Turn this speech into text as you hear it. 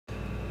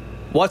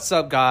What's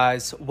up,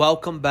 guys?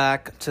 Welcome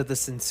back to the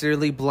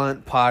Sincerely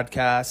Blunt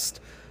podcast,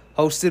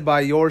 hosted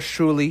by yours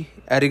truly,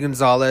 Eddie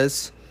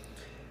Gonzalez.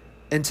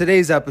 In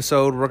today's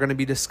episode, we're going to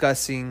be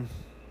discussing,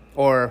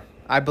 or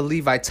I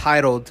believe I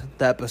titled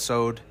the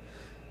episode,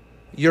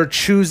 You're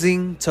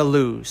Choosing to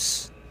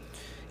Lose.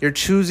 You're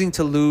choosing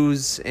to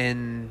lose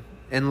in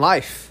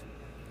life.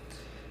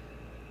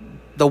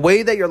 The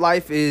way that your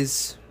life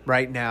is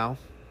right now,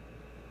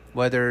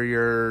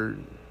 whether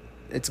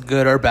it's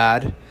good or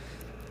bad,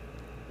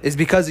 is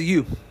because of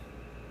you.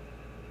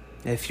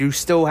 If you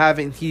still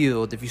haven't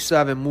healed, if you still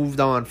haven't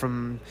moved on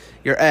from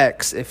your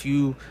ex, if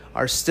you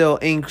are still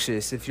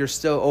anxious, if you're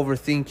still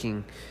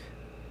overthinking,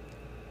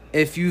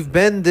 if you've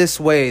been this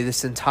way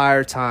this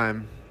entire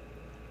time,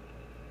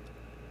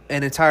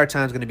 and entire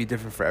time is going to be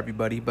different for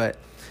everybody, but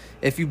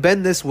if you've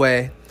been this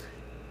way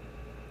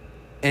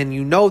and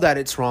you know that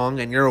it's wrong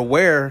and you're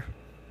aware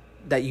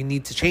that you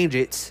need to change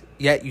it,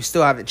 yet you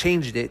still haven't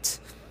changed it,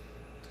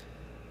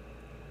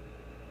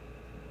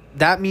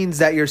 that means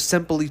that you're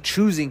simply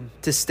choosing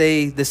to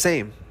stay the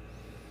same.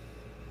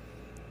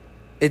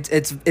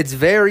 It's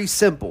very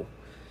simple.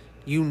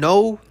 You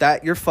know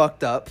that you're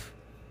fucked up,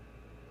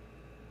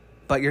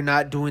 but you're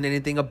not doing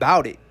anything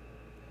about it.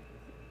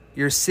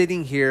 You're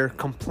sitting here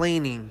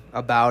complaining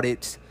about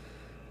it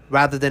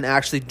rather than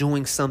actually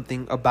doing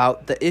something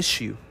about the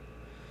issue.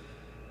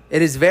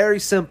 It is very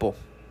simple.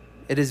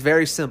 It is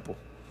very simple.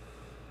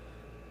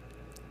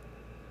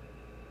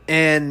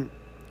 And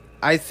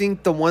I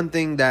think the one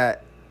thing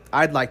that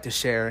I'd like to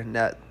share and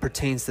that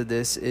pertains to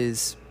this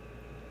is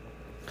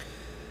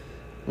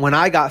when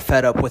I got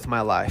fed up with my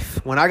life.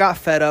 When I got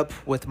fed up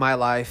with my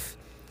life,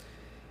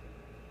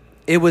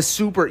 it was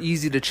super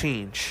easy to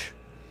change.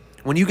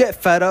 When you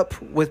get fed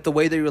up with the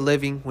way that you're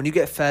living, when you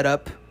get fed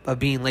up of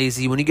being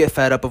lazy, when you get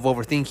fed up of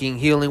overthinking,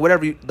 healing,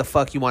 whatever the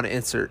fuck you want to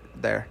insert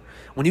there.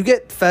 When you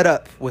get fed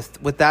up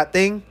with that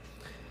thing,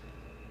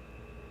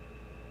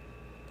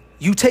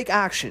 you take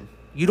action.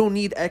 You don't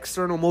need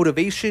external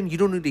motivation. You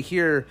don't need to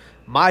hear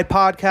my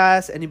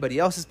podcast, anybody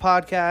else's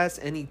podcast,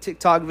 any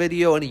TikTok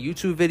video, any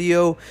YouTube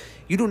video.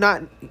 You do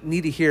not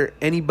need to hear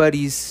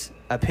anybody's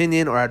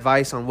opinion or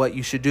advice on what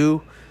you should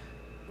do,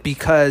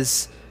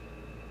 because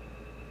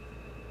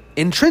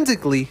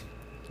intrinsically,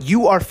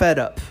 you are fed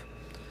up.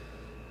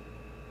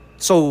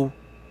 So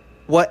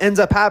what ends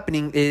up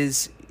happening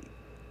is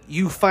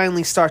you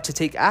finally start to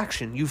take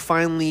action. You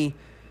finally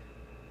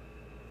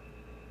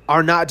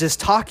are not just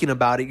talking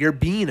about it, you're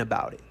being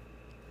about it.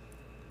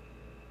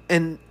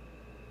 And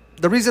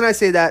the reason I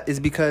say that is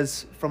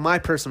because from my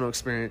personal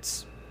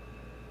experience,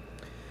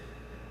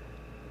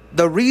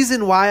 the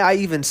reason why I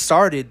even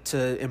started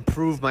to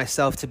improve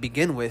myself to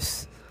begin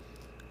with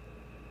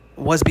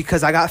was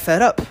because I got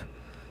fed up.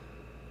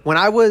 When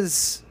I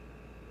was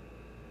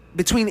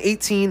between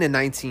 18 and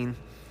 19,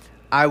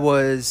 I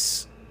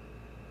was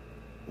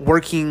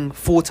working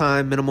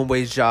full-time minimum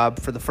wage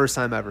job for the first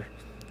time ever.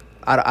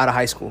 Out of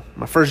high school,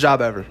 my first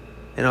job ever,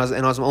 and I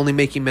was only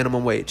making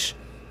minimum wage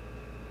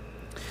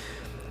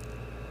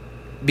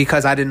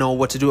because I didn't know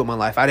what to do with my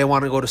life. I didn't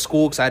want to go to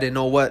school because I didn't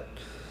know what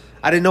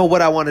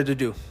I wanted to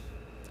do.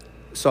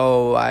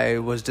 So I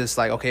was just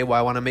like, okay, well,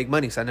 I want to make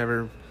money. So I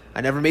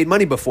never made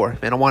money before,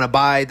 and I want to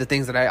buy the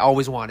things that I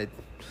always wanted.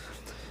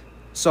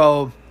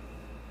 So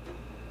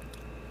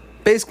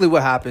basically,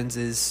 what happens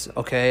is,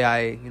 okay,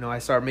 I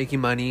start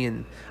making money,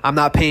 and I'm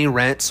not paying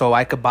rent, so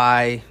I could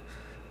buy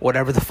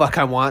whatever the fuck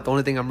I want. The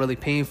only thing I'm really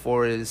paying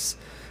for is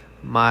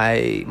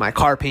my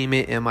car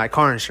payment and my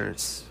car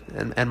insurance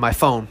and my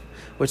phone,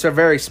 which are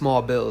very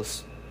small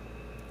bills.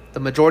 The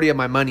majority of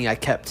my money I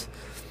kept.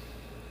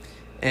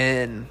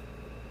 And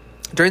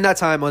during that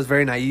time, I was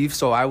very naive,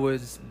 so I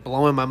was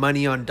blowing my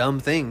money on dumb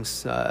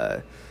things.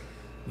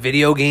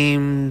 Video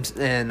games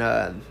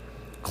and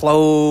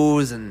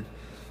clothes and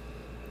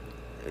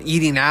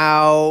eating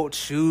out,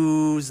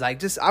 shoes. I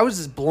was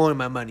just blowing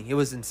my money. It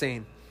was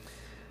insane.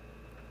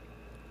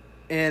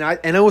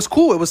 And it was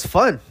cool. It was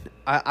fun.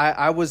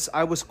 I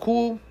was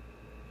cool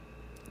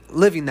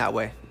living that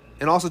way.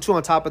 And also too,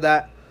 on top of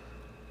that,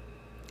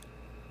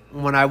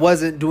 when I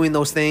wasn't doing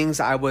those things,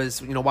 I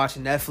was,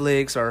 watching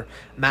Netflix or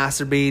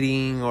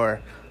masturbating,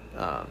 or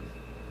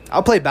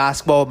I'll play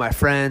basketball with my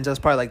friends. That's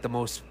probably like the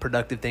most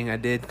productive thing I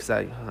did, because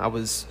I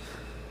was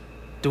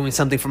doing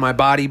something for my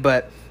body.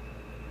 But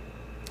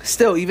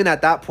still, even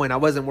at that point, I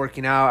wasn't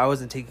working out. I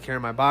wasn't taking care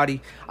of my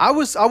body. I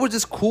was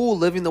just cool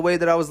living the way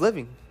that I was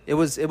living. It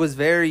was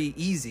very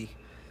easy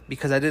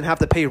because I didn't have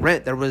to pay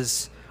rent. There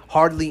was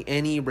hardly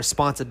any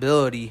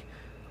responsibility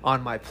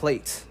on my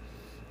plate.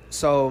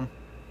 So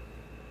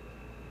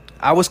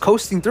I was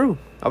coasting through.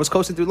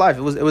 Life.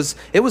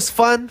 It was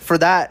fun for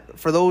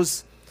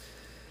those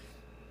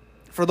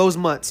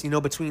months,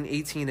 between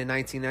 18 and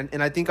 19.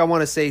 And I think I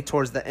want to say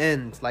towards the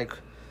end, like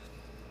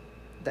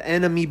the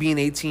end of me being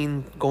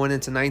 18 going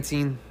into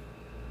 19,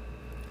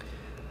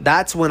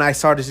 that's when I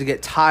started to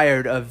get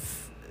tired of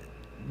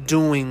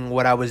doing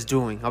what I was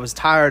doing. I was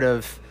tired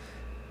of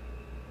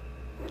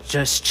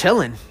just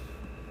chilling.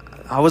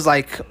 I was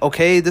like,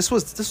 okay, this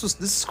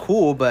is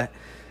cool, but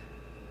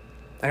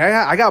Like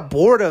I got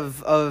bored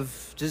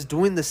of just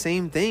doing the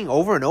same thing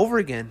over and over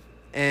again.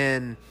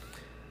 And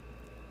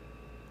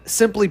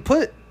simply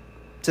put,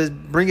 to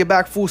bring it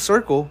back full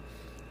circle,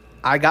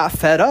 I got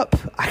fed up.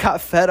 I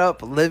got fed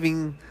up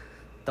living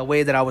the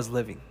way that I was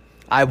living.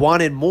 I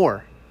wanted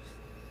more.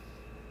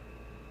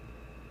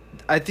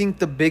 I think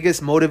the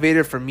biggest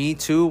motivator for me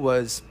too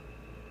was,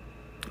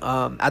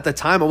 at the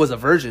time I was a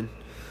virgin.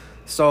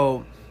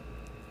 So,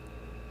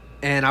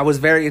 and I was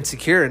very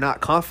insecure and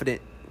not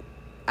confident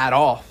at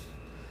all.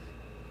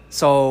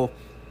 So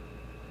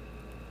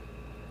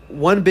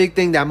one big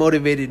thing that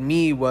motivated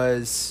me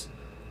was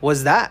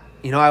that,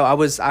 I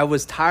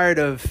was tired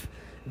of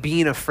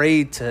being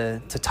afraid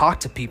to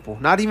talk to people,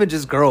 not even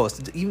just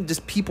girls, even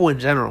just people in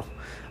general.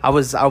 I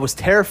was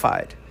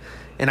terrified,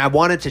 and I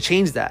wanted to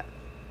change that.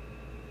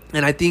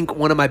 And I think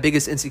one of my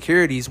biggest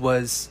insecurities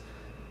was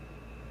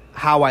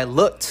how I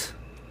looked,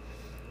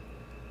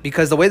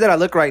 because the way that I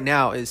look right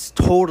now is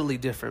totally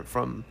different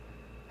from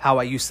how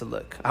I used to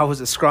look. I was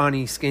a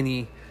scrawny,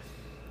 skinny,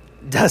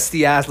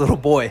 dusty ass little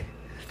boy.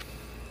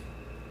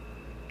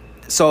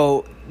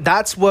 So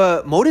that's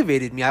what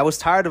motivated me. I was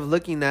tired of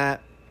looking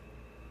at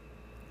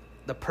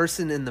the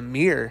person in the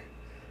mirror,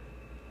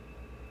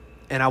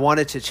 and I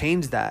wanted to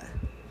change that.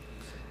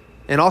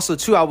 And also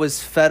too, I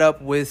was fed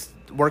up with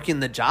working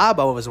the job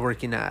I was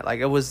working at.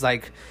 It was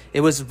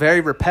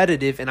very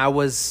repetitive, and I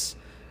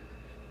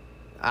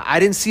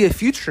didn't see a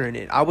future in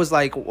it. I was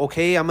like,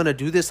 okay, I'm gonna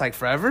do this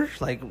forever.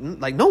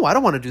 No, I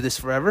don't want to do this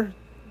forever.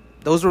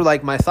 Those were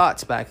my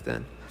thoughts back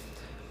then.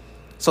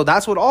 So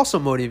that's what also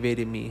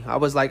motivated me. I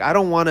was like, I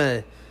don't want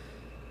to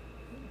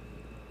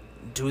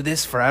do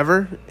this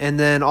forever. And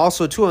then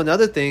also too,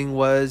 another thing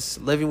was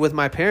living with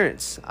my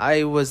parents.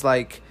 I was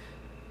like,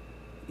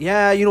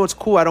 yeah, it's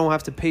cool, I don't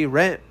have to pay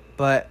rent,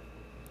 but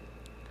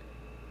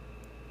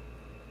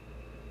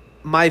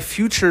my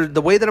future,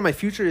 the way that my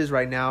future is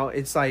right now,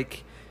 it's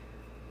like,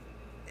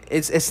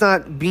 it's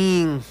not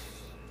being,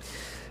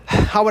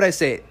 how would I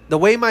say it? The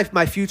way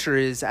my future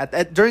is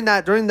during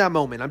that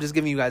moment, I'm just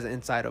giving you guys an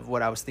insight of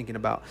what I was thinking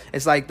about.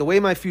 It's like the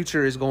way my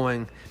future is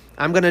going,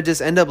 I'm going to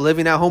just end up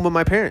living at home with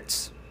my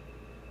parents.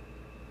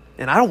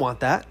 And I don't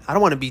want that. I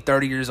don't want to be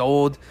 30 years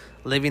old,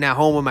 living at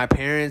home with my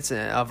parents,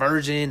 and a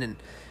virgin, and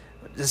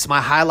just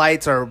my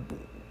highlights are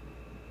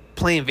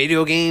playing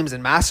video games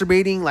and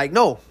masturbating.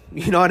 No,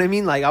 you know what I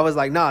mean? I was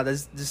like, nah,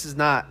 this is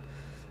not,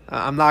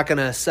 I'm not going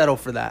to settle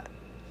for that.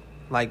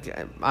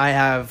 I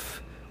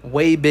have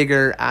way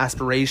bigger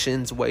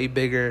aspirations, way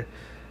bigger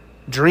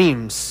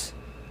dreams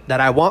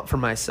that I want for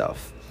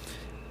myself.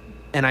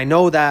 And I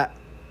know that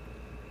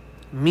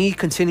me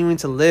continuing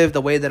to live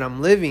the way that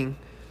I'm living,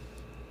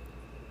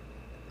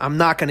 I'm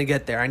not going to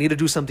get there. I need to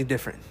do something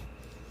different.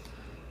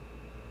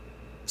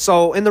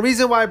 So, and the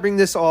reason why I bring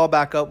this all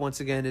back up once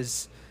again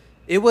is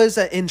it was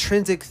an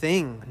intrinsic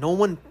thing. No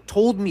one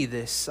told me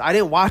this. I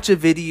didn't watch a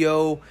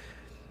video.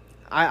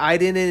 I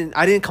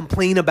didn't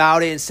complain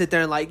about it and sit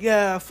there and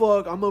yeah,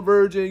 fuck, I'm a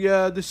virgin.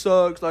 Yeah, this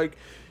sucks. And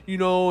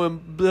blah,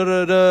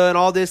 blah, blah, and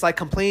all this,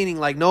 complaining.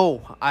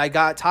 No, I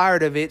got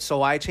tired of it,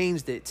 so I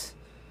changed it.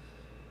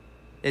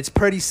 It's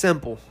pretty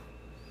simple.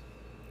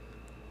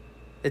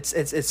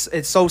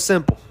 It's so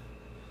simple.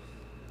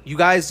 You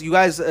guys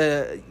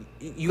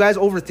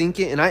overthink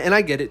it, and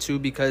I get it too,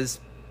 because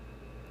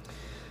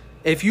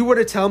if you were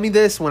to tell me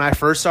this when I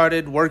first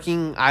started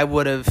working, I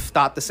would have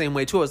thought the same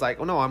way too. I was like,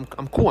 oh no, I'm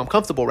cool, I'm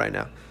comfortable right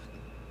now.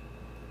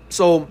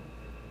 So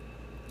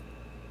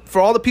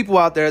for all the people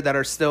out there that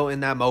are still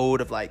in that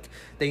mode of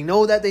they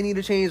know that they need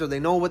to change, or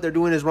they know what they're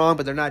doing is wrong,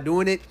 but they're not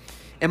doing it,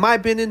 in my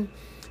opinion,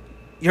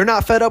 you're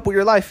not fed up with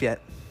your life yet.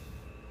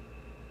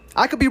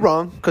 I could be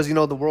wrong, because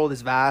the world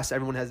is vast.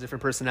 Everyone has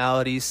different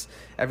personalities.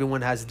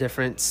 Everyone has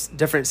different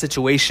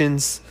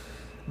situations.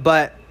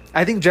 But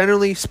I think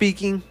generally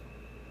speaking,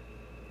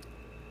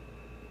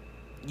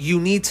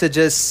 you need to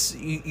just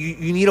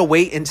you need to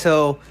wait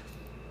until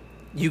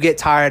you get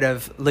tired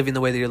of living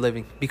the way that you're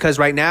living. Because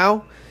right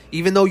now,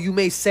 even though you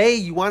may say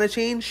you want to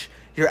change,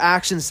 your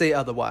actions say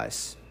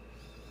otherwise.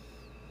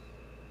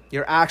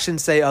 Your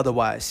actions say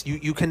otherwise.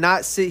 You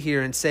cannot sit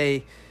here and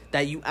say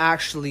that you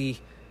actually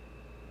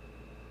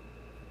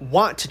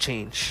want to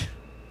change,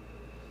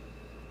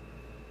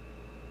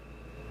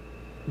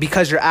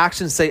 because your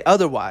actions say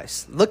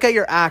otherwise. Look at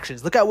your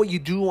actions. Look at what you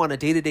do on a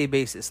day-to-day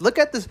basis. Look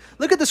at this.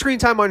 Look at the screen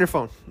time on your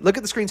phone. Look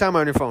at the screen time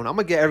on your phone. I'm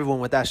gonna get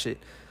everyone with that shit.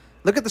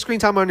 Look at the screen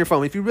time on your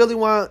phone. If you really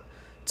want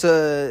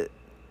to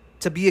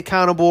be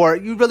accountable, or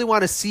you really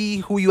want to see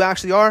who you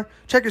actually are,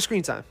 check your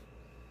screen time.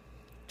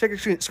 Check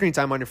your screen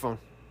time on your phone.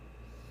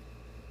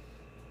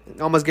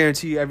 I almost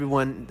guarantee you,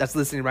 everyone that's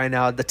listening right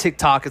now, the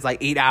TikTok is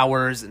 8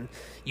 hours, and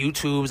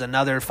YouTube's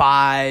another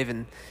 5,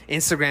 and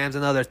Instagram's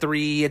another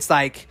 3. It's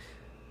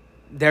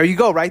there you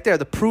go, right there.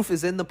 The proof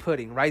is in the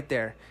pudding, right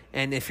there.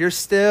 And if you're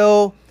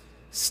still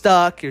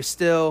stuck, you're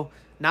still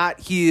not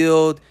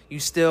healed, you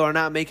still are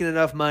not making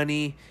enough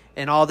money,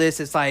 and all this,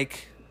 it's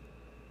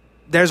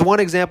there's one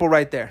example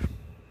right there.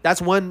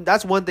 That's one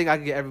thing I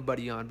can get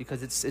everybody on,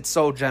 because it's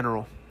so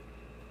general.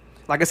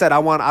 Like I said,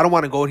 I don't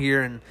want to go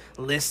here and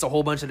list a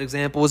whole bunch of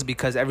examples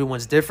because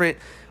everyone's different.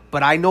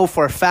 But I know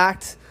for a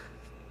fact,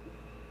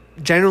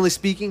 generally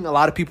speaking, a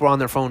lot of people are on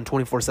their phone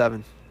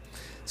 24/7.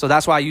 So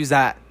that's why I use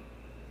that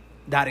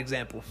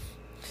example.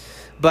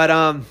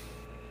 But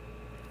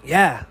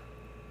yeah,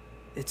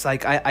 it's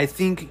like I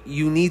think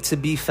you need to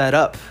be fed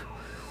up.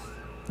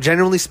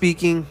 Generally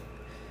speaking,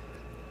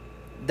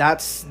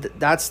 that's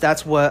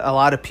what a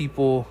lot of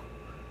people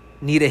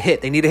need to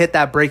hit. They need to hit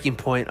that breaking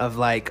point of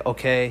like,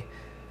 okay,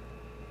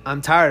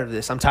 I'm tired of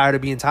this. I'm tired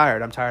of being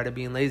tired. I'm tired of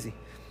being lazy.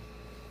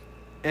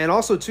 And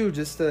also too,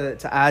 just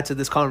to add to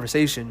this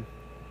conversation,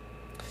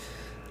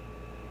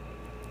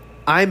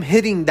 I'm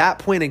hitting that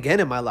point again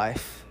in my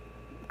life.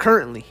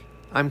 Currently,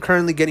 I'm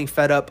currently getting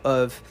fed up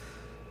of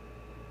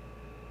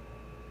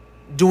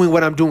doing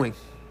what I'm doing.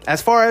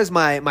 As far as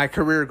my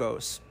career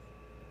goes,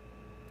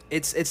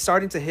 it's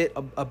starting to hit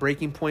a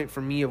breaking point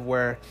for me of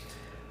where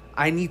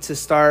I need to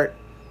start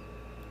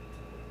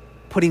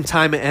putting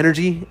time and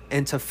energy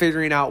into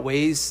figuring out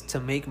ways to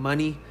make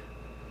money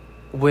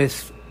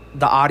with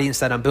the audience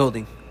that I'm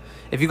building.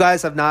 If you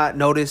guys have not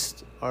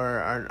noticed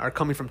or are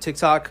coming from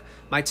TikTok,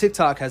 my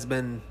TikTok has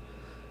been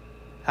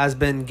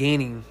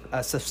gaining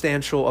a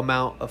substantial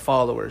amount of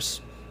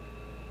followers.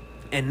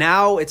 And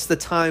now it's the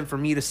time for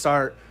me to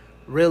start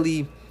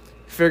really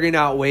figuring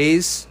out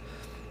ways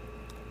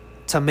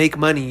to make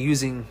money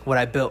using what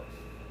I built.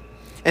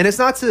 And it's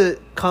not to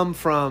come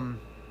from,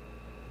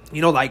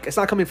 like, it's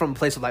not coming from a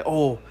place of like,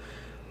 oh,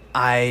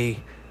 I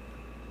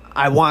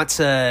want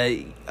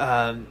to,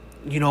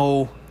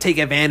 take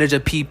advantage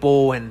of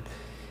people and,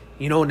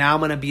 now I'm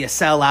going to be a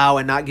sellout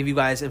and not give you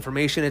guys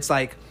information. It's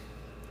like,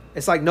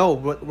 no,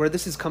 where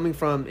this is coming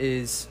from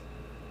is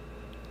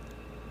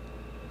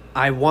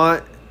I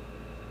want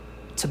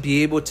to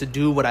be able to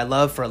do what I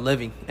love for a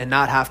living and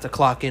not have to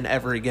clock in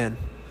ever again.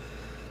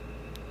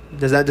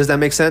 Does that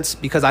make sense?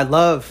 Because I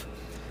love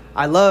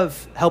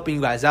helping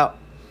you guys out.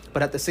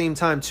 But at the same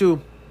time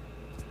too,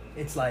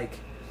 it's like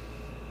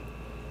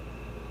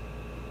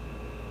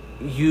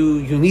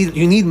you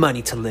need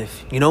money to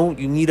live. You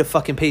need to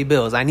fucking pay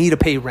bills. I need to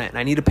pay rent.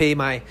 I need to pay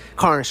my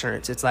car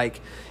insurance. It's like,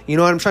 you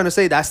know what I'm trying to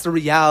say? That's the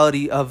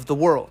reality of the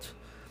world.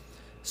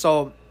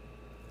 So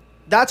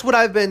that's what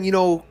I've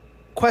been,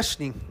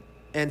 questioning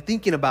and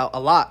thinking about a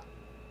lot.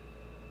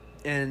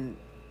 And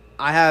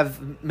I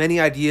have many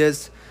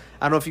ideas.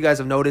 I don't know if you guys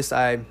have noticed,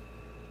 I'm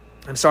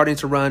starting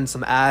to run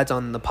some ads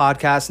on the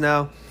podcast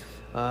now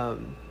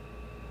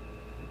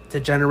to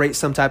generate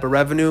some type of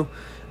revenue.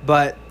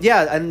 But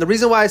yeah, and the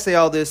reason why I say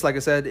all this, like I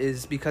said,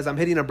 is because I'm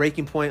hitting a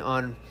breaking point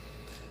on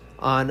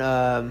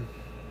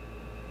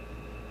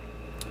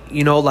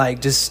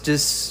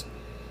just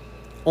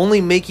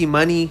only making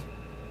money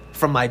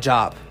from my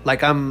job.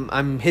 Like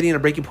I'm hitting a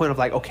breaking point of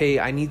like, okay,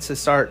 I need to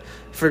start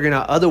figuring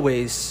out other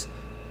ways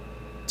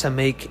to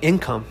make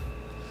income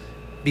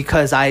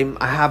because I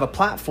have a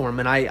platform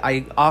and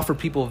I offer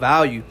people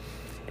value,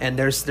 and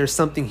there's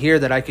something here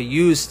that I could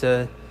use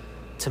to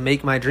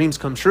make my dreams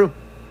come true.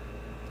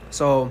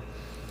 So,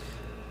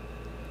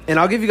 and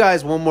I'll give you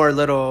guys one more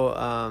little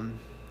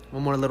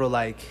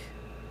like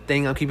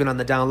thing I'm keeping on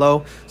the down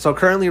low. So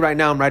currently right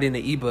now I'm writing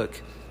an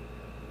ebook,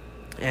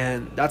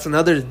 and that's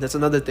another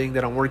thing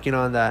that I'm working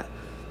on that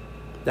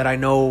I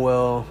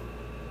know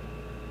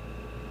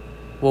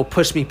will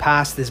push me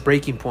past this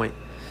breaking point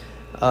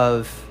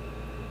of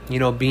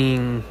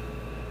being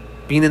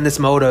in this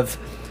mode of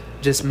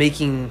just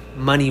making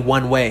money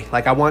one way.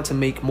 Like I want to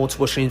make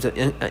multiple streams of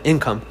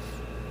income.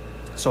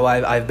 So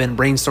I've been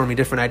brainstorming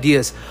different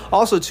ideas.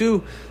 Also,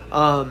 too,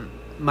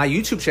 my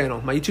YouTube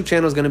channel. My YouTube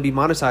channel is going to be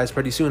monetized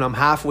pretty soon. I'm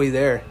halfway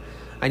there.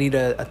 I need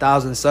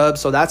 1,000 subs,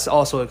 so that's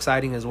also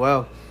exciting as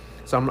well.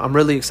 So I'm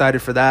really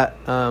excited for that.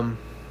 I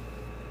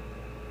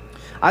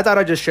thought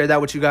I'd just share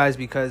that with you guys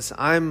because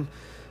I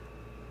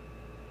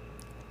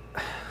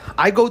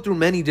go through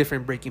many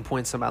different breaking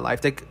points in my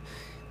life. To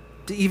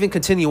even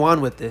continue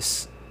on with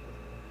this,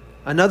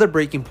 another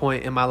breaking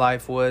point in my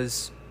life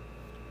was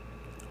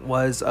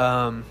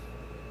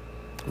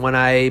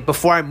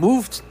before I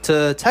moved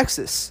to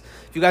Texas.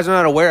 If you guys are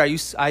not aware,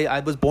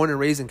 I was born and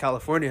raised in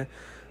California,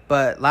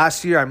 but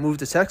last year I moved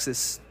to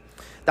Texas.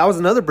 That was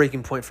another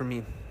breaking point for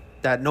me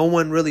that no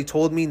one really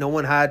told me. No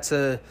one had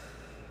to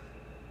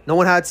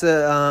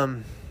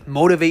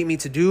motivate me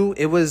to do.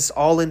 It was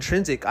all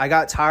intrinsic. I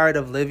got tired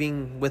of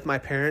living with my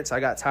parents. I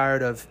got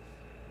tired of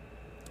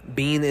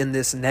being in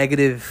this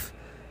negative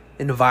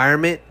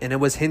environment, and it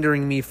was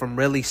hindering me from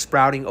really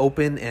sprouting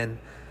open and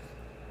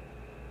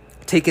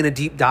taking a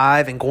deep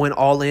dive and going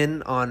all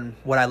in on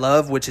what I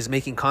love, which is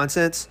making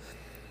content.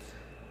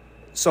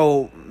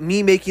 So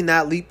me making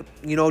that leap,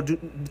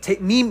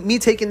 me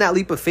taking that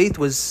leap of faith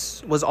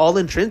was all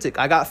intrinsic.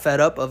 I got fed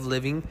up of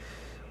living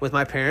with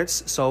my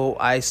parents, so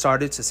I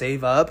started to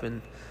save up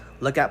and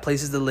look at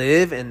places to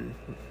live and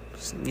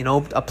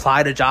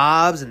apply to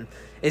jobs, and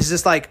it's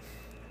just like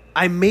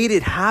I made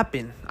it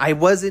happen. I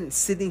wasn't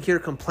sitting here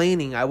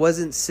complaining. I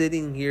wasn't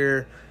sitting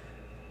here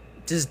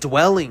just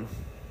dwelling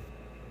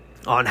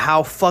on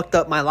how fucked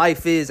up my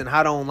life is and how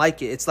I don't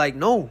like it. It's like,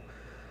 no,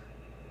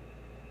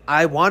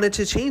 I wanted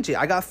to change it.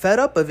 I got fed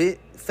up with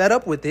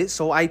it,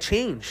 so I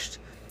changed.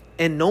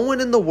 And no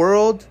one in the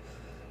world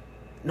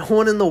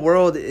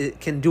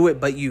can do it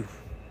but you.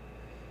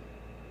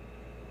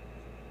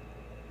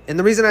 And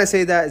the reason I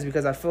say that is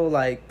because I feel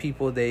like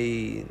people,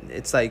 they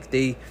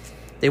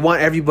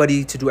want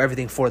everybody to do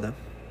everything for them.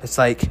 It's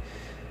like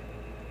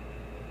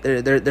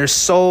they're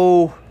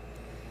so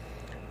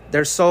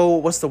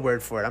what's the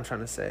word for it? I'm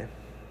trying to say.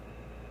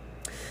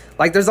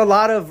 Like, there's a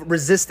lot of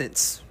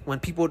resistance when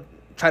people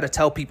try to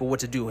tell people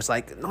what to do. It's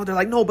like, no, they're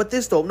like, no, but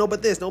this though, no,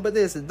 but this, no, but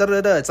this, da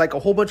da da. It's like a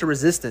whole bunch of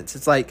resistance.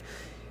 It's like,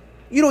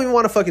 you don't even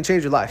want to fucking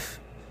change your life.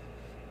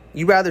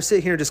 You'd rather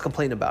sit here and just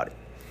complain about it.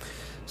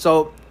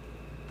 So,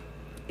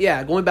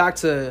 yeah, going back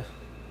to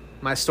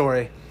my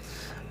story,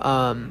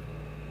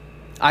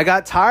 I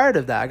got tired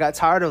of that. I got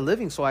tired of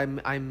living, so I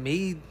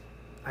made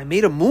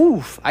a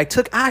move. I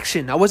took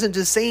action. I wasn't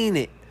just saying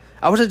it.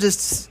 I wasn't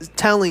just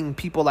telling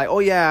people like, oh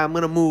yeah, I'm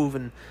gonna move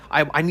and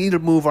I need to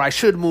move or I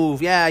should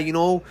move. Yeah,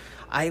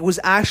 I was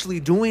actually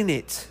doing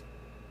it.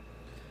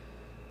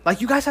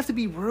 Like, you guys have to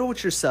be real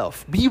with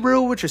yourself. Be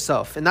real with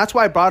yourself. And that's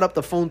why I brought up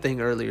the phone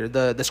thing earlier,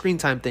 the screen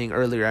time thing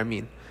earlier, I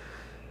mean.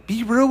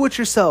 Be real with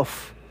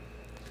yourself.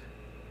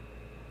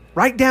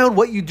 Write down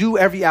what you do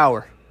every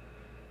hour.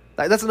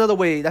 Like, that's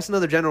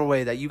another general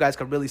way that you guys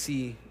can really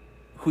see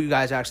who you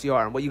guys actually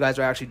are and what you guys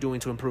are actually doing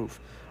to improve.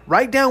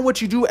 Write down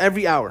what you do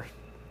every hour.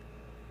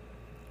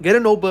 Get a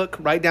notebook,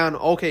 write down,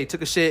 okay,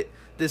 took a shit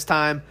this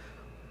time,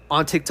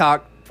 on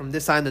TikTok from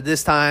this time to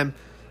this time,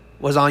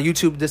 was on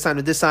YouTube this time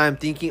to this time,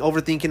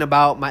 overthinking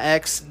about my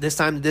ex this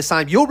time to this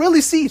time. You'll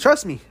really see,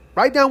 trust me.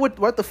 Write down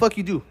what the fuck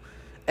you do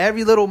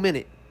every little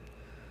minute.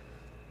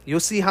 You'll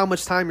see how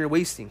much time you're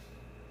wasting.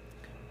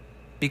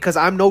 Because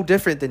I'm no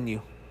different than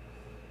you.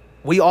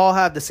 We all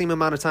have the same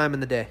amount of time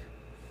in the day.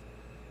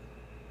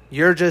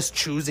 You're just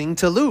choosing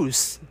to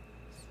lose.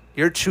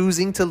 You're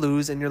choosing to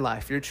lose in your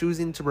life. You're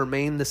choosing to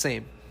remain the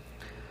same.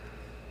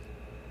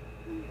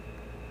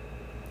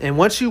 And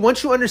once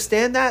you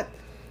understand that,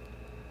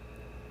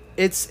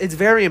 it's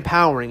very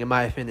empowering, in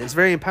my opinion. It's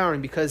very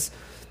empowering because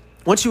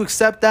once you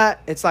accept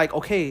that, it's like,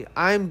 okay,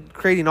 I'm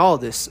creating all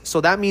of this.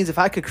 So that means if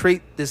I could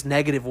create this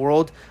negative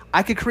world,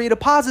 I could create a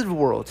positive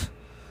world.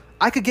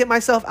 I could get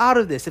myself out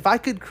of this. If I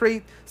could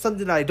create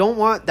something that I don't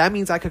want, that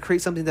means I could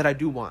create something that I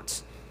do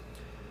want.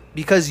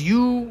 Because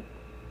you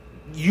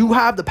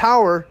have the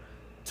power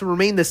to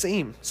remain the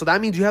same. So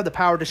that means you have the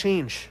power to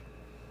change.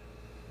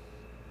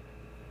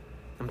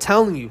 I'm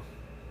telling you,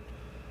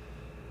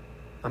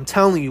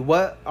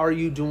 what are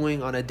you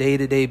doing on a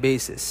day-to-day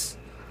basis?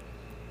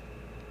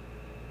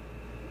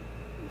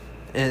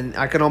 And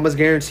I can almost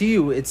guarantee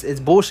you it's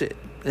bullshit.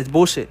 It's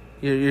bullshit.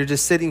 You're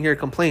just sitting here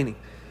complaining.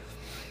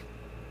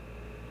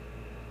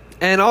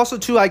 And also,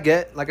 too, I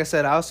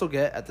also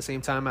get at the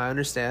same time, I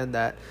understand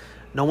that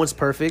no one's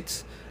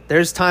perfect.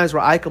 There's times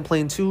where I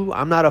complain, too.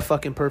 I'm not a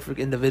fucking perfect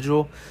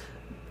individual.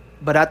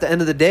 But at the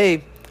end of the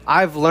day,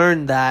 I've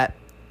learned that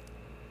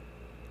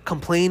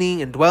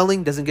complaining and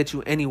dwelling doesn't get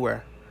you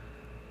anywhere.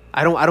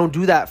 I don't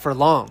do that for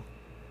long.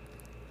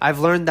 I've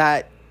learned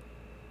that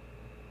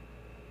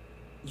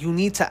you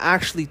need to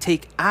actually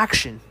take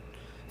action.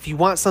 If you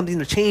want something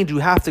to change, you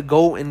have to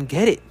go and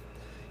get it.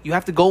 You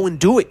have to go and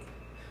do it.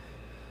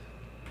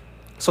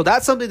 So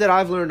that's something that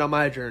I've learned on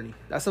my journey.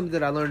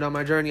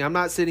 I'm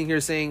not sitting here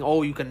saying,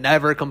 oh, you can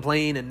never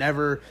complain and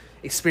never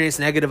experience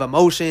negative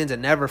emotions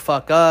and never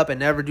fuck up and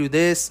never do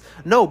this.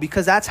 No,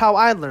 because that's how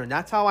I learned.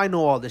 That's how I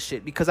know all this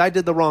shit. Because I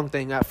did the wrong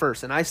thing at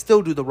first and I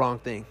still do the wrong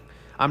thing.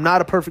 I'm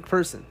not a perfect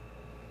person.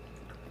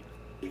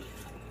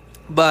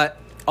 But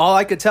all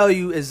I could tell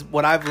you is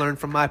what I've learned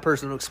from my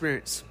personal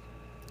experience.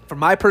 From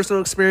my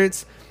personal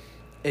experience,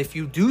 if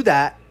you do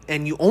that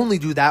and you only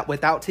do that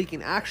without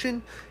taking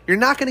action, you're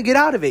not going to get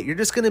out of it. You're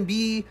just going to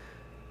be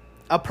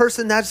a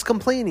person that's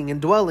complaining and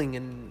dwelling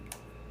and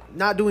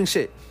not doing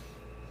shit.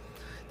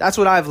 That's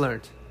what I've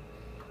learned.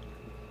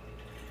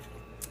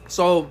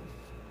 So,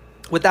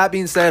 with that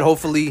being said,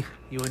 hopefully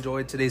you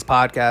enjoyed today's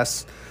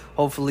podcast.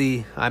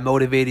 Hopefully I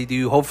motivated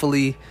you.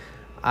 Hopefully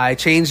I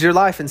changed your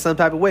life in some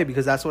type of way,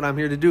 because that's what I'm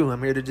here to do.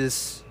 I'm here to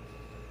just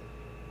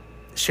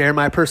share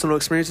my personal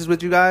experiences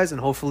with you guys,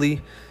 and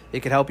hopefully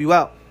it could help you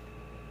out.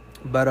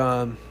 But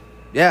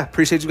yeah,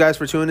 appreciate you guys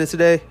for tuning in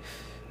today.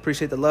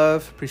 Appreciate the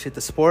love, appreciate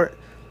the support,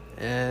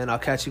 and I'll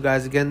catch you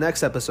guys again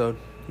next episode.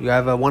 You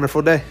have a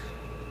wonderful day.